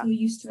 I'm so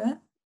used to it.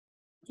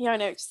 Yeah, I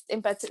know, it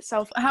embeds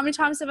itself. How many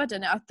times have I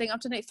done it? I think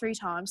I've done it 3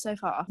 times so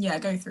far. Yeah,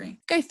 go 3.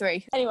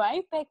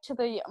 Anyway, back to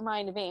the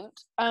main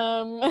event.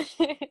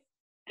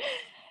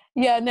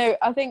 Yeah, no,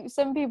 I think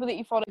some people that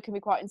you follow can be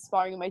quite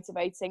inspiring and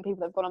motivating. People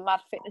that have gone on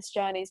mad fitness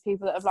journeys,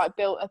 people that have like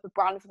built up a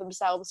brand for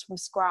themselves from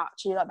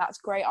scratch. You're like, that's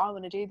great, I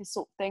want to do this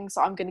sort of thing,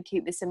 so I'm going to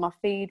keep this in my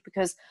feed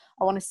because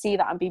I want to see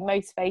that and be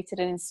motivated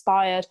and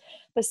inspired.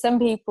 But some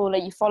people,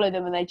 like, you follow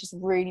them and they just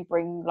really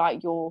bring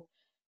like your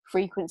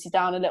frequency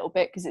down a little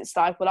bit, because it's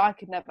like, well, I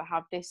could never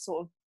have this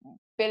sort of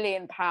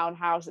billion-pound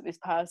house that this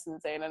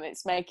person's in, and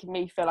it's making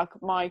me feel like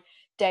my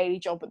daily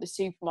job at the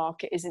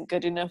supermarket isn't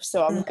good enough,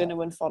 so I'm going to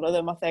unfollow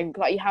them. I think,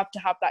 like, you have to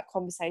have that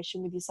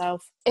conversation with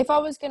yourself. If I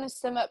was going to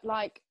sum up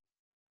like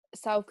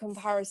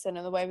self-comparison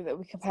and the way that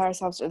we compare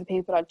ourselves to other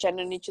people, I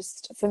genuinely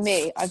just, for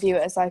me, I view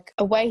it as like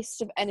a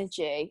waste of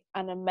energy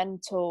and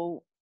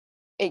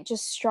it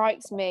just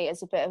strikes me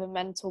as a bit of a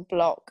mental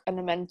block and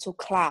a mental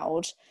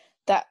cloud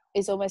that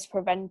is almost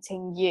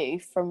preventing you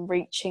from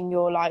reaching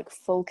your like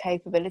full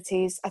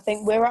capabilities. I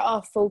think we're at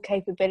our full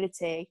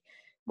capability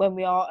when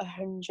we are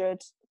 100%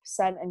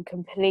 and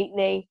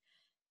completely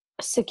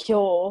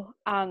secure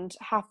and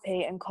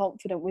happy and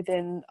confident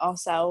within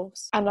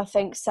ourselves. And I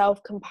think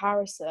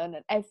self-comparison,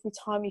 and every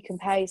time you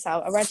compare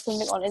yourself, I read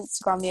something on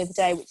Instagram the other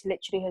day which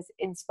literally has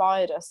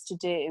inspired us to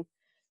do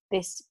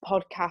this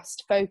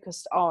podcast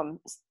focused on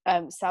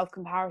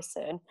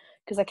self-comparison,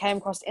 because I came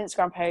across an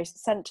Instagram post, I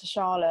sent it to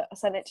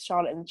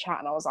Charlotte in the chat,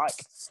 and I was like,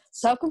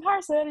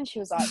 self-comparison, and she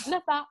was like,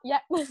 love that,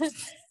 yep.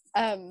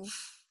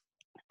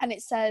 And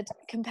it said,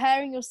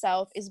 comparing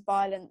yourself is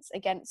violence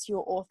against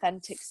your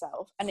authentic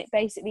self. And it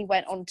basically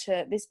went on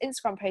to, this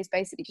Instagram post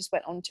basically just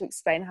went on to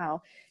explain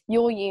how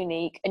you're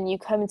unique and you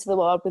come into the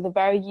world with a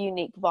very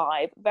unique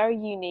vibe, very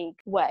unique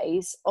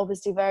ways,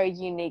 obviously very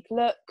unique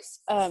looks,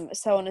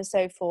 so on and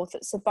so forth.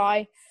 So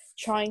by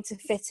trying to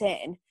fit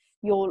in,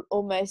 you're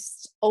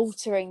almost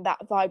altering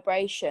that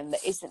vibration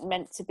that isn't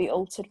meant to be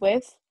altered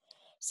with.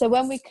 So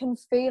when we can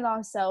feel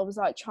ourselves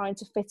like trying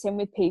to fit in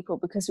with people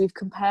because we've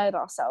compared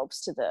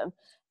ourselves to them,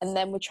 and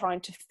then we're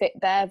trying to fit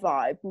their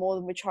vibe more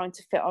than we're trying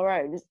to fit our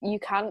own, you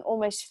can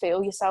almost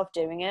feel yourself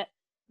doing it.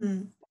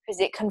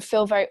 Because it can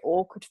feel very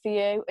awkward for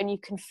you, and you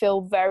can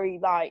feel very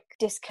like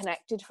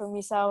disconnected from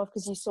yourself,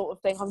 because you sort of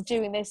think, I'm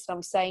doing this and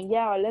I'm saying,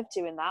 yeah, I love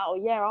doing that, or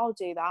yeah, I'll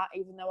do that,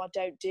 even though I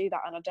don't do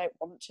that and I don't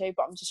want to,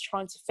 but I'm just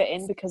trying to fit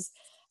in because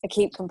I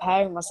keep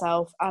comparing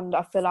myself. And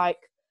I feel like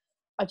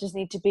I just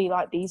need to be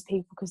like these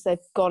people because they've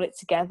got it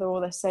together,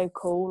 or they're so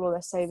cool, or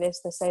they're so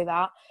this, they're so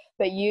that.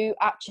 But you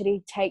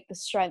actually take the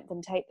strength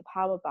and take the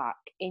power back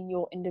in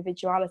your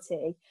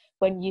individuality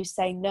when you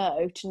say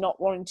no to not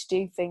wanting to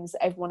do things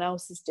that everyone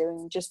else is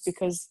doing just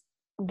because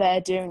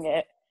they're doing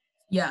it.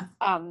 Yeah.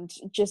 And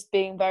just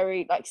being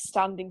very, like,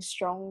 standing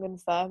strong and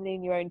firmly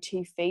in your own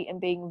 2 feet and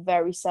being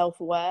very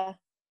self-aware.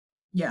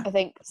 Yeah. I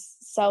think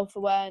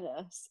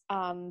self-awareness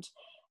and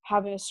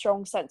having a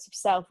strong sense of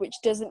self, which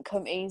doesn't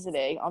come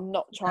easily. I'm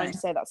not trying to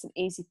say that's an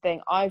easy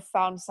thing. I've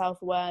found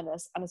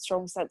self-awareness and a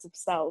strong sense of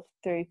self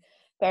through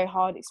very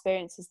hard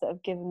experiences that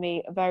have given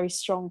me a very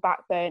strong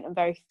backbone and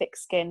very thick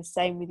skin,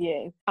 same with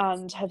you,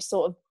 and have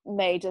sort of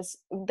made us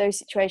those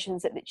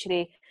situations that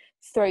literally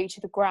throw you to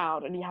the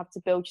ground and you have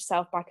to build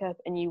yourself back up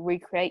and you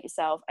recreate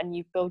yourself and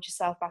you build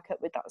yourself back up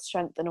with that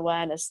strength and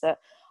awareness that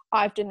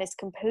I've done this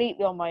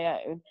completely on my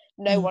own.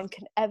 No one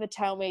can ever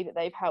tell me that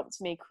they've helped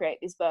me create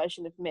this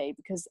version of me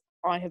because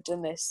I have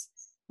done this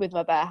with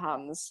my bare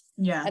hands.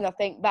 Yeah. And I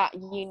think that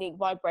unique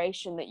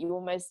vibration that you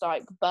almost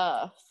like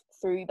birth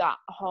through that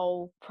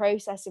whole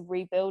process of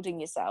rebuilding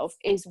yourself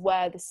is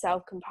where the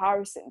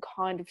self-comparison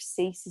kind of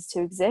ceases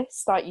to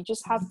exist. Like, you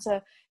just have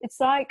to, it's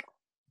like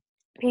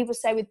people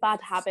say with bad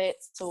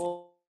habits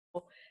or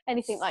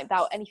anything like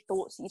that, or any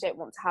thoughts that you don't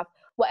want to have,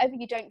 whatever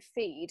you don't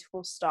feed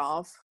will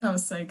starve. That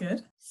was so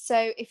good.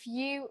 So if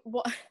you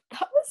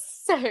that was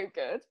so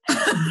good.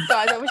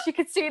 Guys, I wish you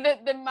could see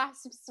the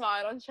massive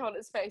smile on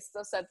Charlotte's face as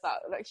I said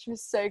that. Like, she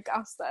was so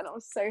gassed there and I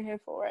was so here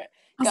for it.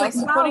 I was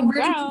like, wow,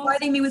 really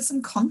providing me with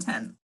some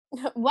content.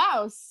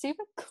 Wow,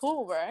 super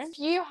cool, bro. If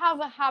you have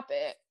a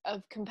habit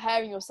of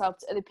comparing yourself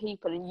to other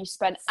people and you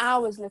spend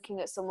hours looking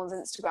at someone's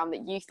Instagram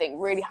that you think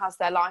really has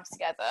their lives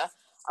together,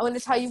 I'm going to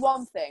tell you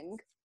one thing.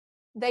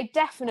 They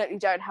definitely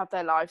don't have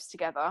their lives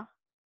together.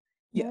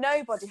 Yeah.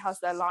 Nobody has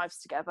their lives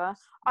together.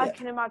 Yeah. I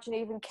can imagine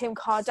even Kim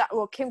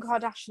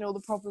Kardashian, all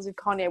the problems with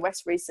Kanye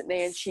West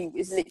recently, and she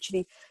is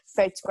literally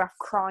photographed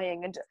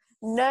crying, and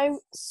no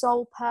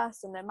sole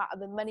person, no matter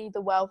the money, the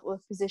wealth, or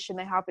the position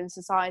they have in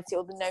society,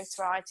 or the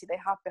notoriety they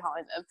have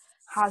behind them,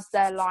 has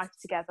their life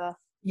together.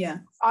 Yeah.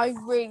 I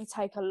really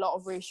take a lot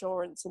of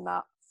reassurance in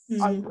that.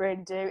 I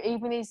really do.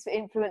 Even these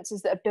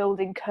influencers that are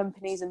building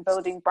companies and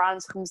building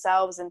brands for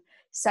themselves and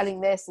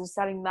selling this and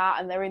selling that,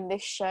 and they're in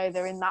this show,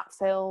 they're in that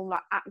film,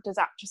 like actors,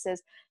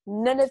 actresses,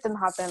 none of them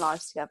have their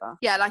lives together.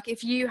 Yeah, like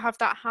if you have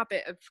that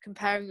habit of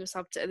comparing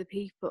yourself to other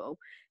people,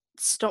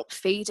 stop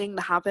feeding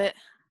the habit.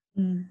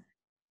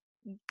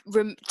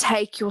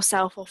 Take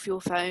yourself off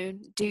your phone.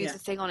 Do the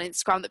thing on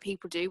Instagram that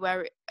people do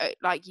where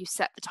like you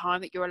set the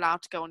time that you're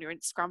allowed to go on your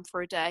Instagram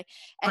for a day.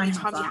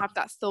 Anytime you have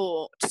that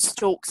thought to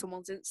stalk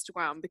someone's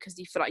Instagram because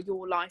you feel like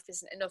your life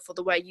isn't enough or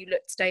the way you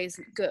look today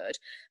isn't good,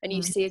 and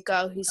you see a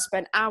girl who's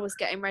spent hours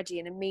getting ready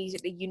and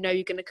immediately you know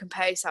you're going to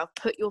compare yourself,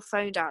 put your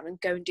phone down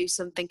and go and do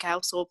something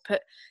else, or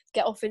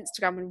get off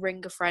Instagram and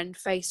ring a friend,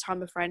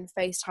 FaceTime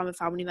a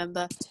family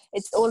member.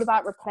 It's all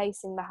about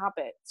replacing the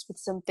habits with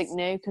something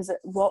new, because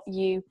what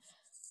you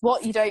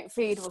don't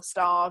feed will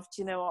starve.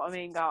 Do you know what I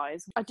mean,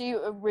 guys? I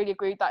do really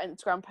agree with that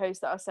Instagram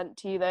post that I sent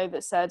to you, though,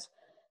 that said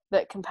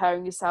that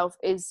comparing yourself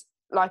is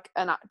like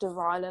an act of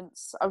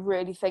violence. I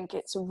really think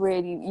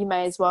you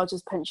may as well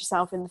just punch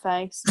yourself in the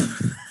face.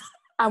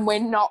 And we're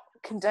not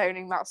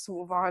condoning that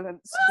sort of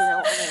violence. Do you know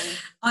what I mean?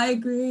 I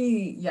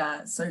agree.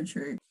 Yeah, so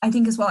true. I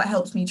think as well it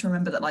helps me to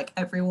remember that like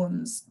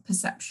everyone's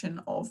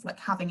perception of like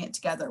having it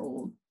together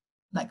or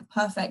like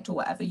perfect or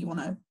whatever you want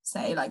to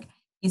say like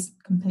is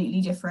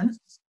completely different.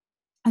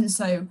 And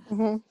so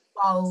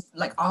I'll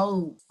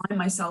find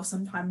myself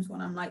sometimes when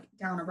I'm like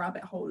down a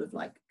rabbit hole of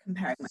like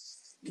comparing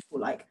myself to people,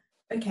 like,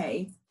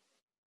 okay,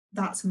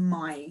 that's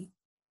my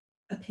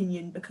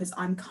opinion because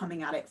I'm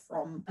coming at it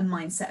from a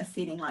mindset of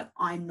feeling like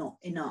I'm not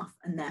enough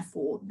and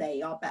therefore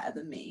they are better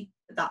than me.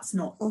 But that's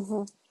not,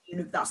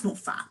 that's not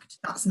fact.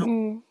 That's not,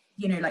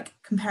 like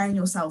comparing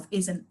yourself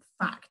isn't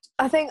fact.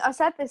 I think I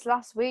said this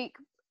last week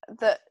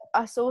that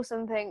I saw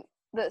something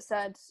that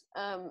said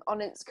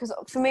because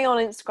for me on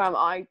Instagram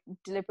I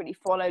deliberately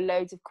follow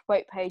loads of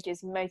quote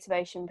pages,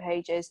 motivation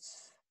pages,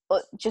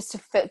 but just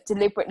to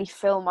deliberately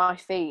fill my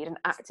feed and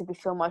actively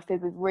fill my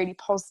feed with really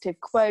positive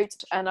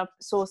quotes. And I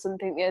saw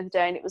something the other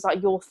day and it was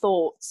like, your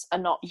thoughts are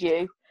not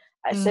you.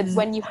 I said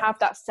when you have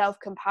that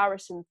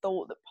self-comparison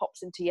thought that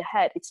pops into your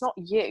head, it's not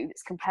you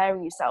that's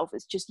comparing yourself,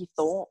 it's just your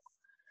thought.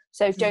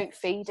 So don't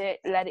feed it,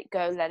 let it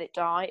go, let it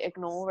die,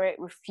 ignore it,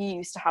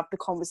 refuse to have the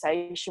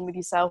conversation with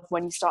yourself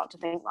when you start to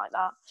think like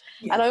that.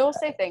 Yeah. And I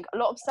also think a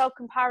lot of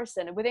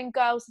self-comparison, and within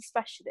girls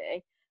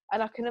especially,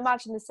 and I can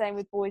imagine the same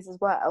with boys as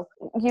well,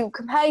 you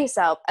compare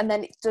yourself and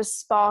then it does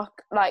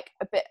spark like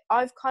a bit.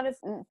 I've kind of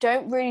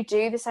don't really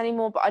do this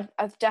anymore, but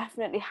I've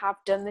definitely have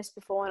done this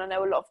before, and I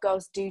know a lot of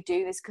girls do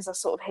this because I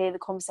sort of hear the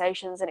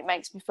conversations and it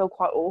makes me feel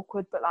quite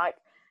awkward, but like,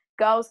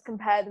 girls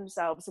compare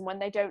themselves, and when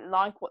they don't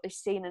like what they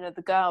see in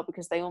another girl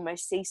because they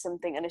almost see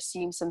something and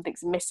assume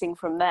something's missing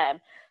from them,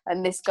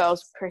 and this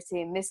girl's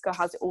pretty and this girl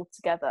has it all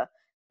together,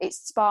 it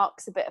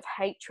sparks a bit of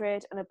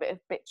hatred and a bit of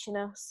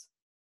bitchiness.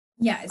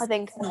 Yeah, it's I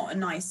think not a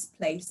nice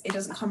place. It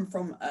doesn't come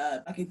from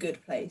like a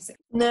good place.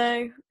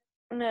 no,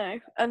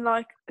 and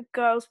like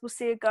girls will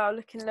see a girl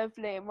looking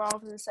lovely, and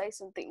rather than say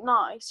something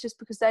nice, just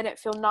because they don't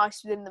feel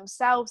nice within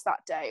themselves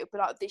that day, it'll be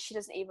like, she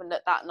doesn't even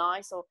look that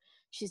nice, or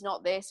she's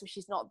not this, or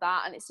she's not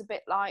that. And it's a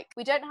bit like,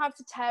 we don't have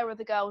to tear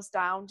other girls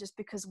down just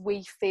because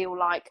we feel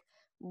like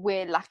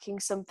we're lacking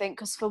something,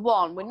 because for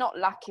one, we're not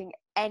lacking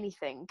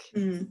anything.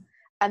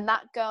 And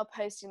that girl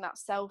posting that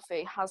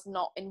selfie has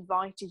not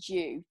invited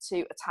you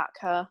to attack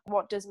her.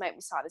 What does make me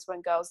sad is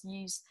when girls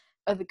use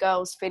other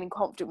girls feeling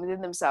confident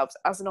within themselves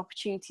as an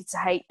opportunity to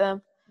hate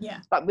them. Yeah.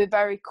 Like, we're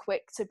very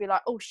quick to be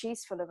like, oh,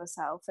 she's full of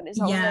herself. And it's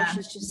like, no,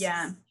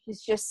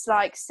 she's just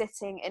like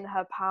sitting in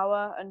her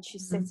power, and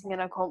she's sitting in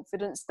her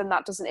confidence. Then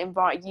that doesn't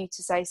invite you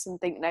to say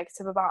something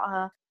negative about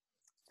her.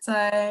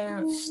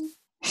 So,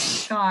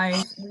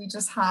 guys, we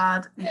just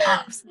had the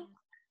absolute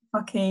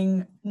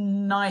fucking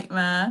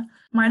nightmare.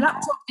 My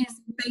laptop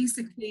is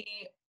basically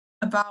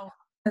about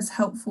as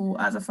helpful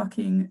as a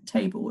fucking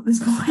table at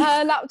this point.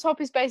 Her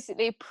laptop is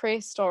basically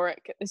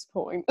prehistoric at this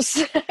point.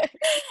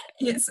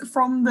 It's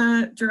from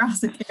the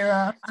Jurassic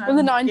era. From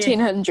the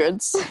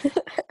 1900s.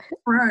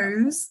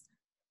 Froze,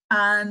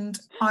 and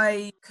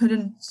I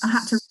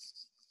had to,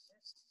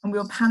 and we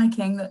were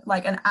panicking that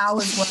like an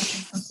hour's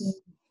worth of fucking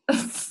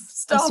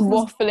stuff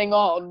waffling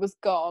on was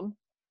gone.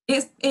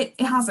 It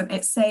hasn't.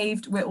 It's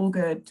saved. We're all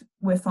good.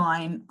 We're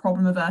fine.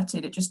 Problem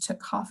averted. It just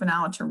took half an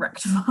hour to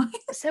rectify.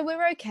 So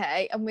we're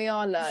okay, and we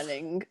are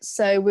learning.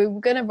 So we're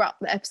going to wrap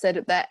the episode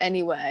up there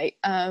anyway.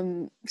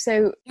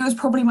 So it was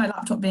probably my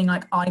laptop being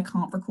like, I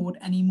can't record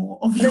any more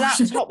of the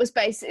laptop was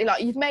basically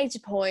like, you've made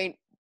your point.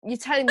 You're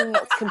telling them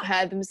not to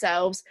compare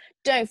themselves.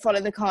 Don't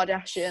follow the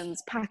Kardashians.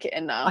 Pack it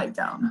in now. Pipe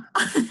down.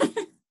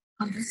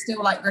 I'm just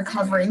still like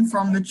recovering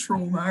from the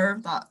trauma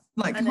of that.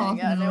 Like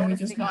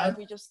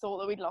we just thought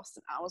that we'd lost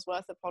an hour's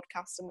worth of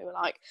podcast, and we were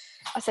like,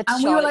 I said to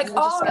and Charlotte, we were like,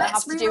 we're just gonna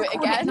have to do it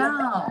again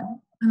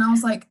now. And I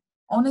was like,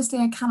 honestly,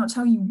 I cannot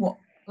tell you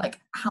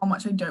how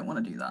much I don't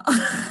want to do that.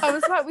 I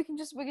was like, we're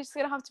just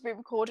gonna have to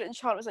re-record it. And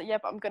Charlotte was like, yeah,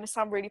 but I'm gonna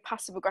sound really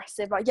passive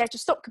aggressive. Like, yeah,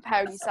 just stop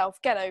comparing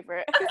yourself. Get over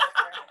it.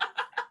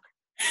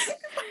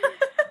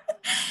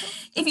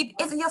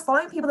 If you're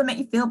following people that make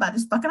you feel bad,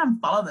 just fucking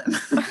unfollow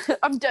them.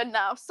 I'm done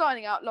now.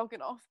 Signing out,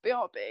 logging off.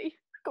 BRB.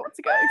 Got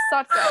to go.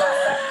 Sad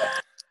girl.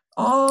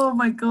 Oh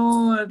my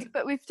god.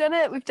 But we've done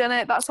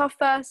it. That's our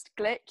first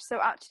glitch. So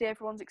actually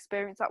everyone's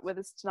experienced that with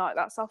us tonight.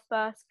 That's our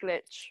first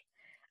glitch.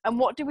 And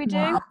what do?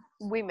 Wow.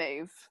 We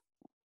move.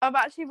 I've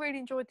actually really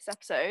enjoyed this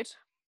episode.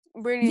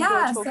 Really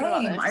enjoyed talking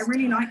about this. I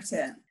really liked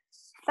it.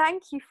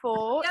 Thank you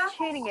for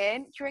tuning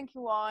in,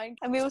 drinking wine,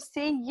 and we will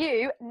see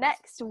you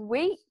next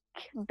week,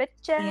 bitches.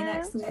 See you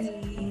next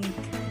week.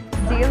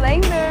 See you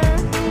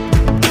later.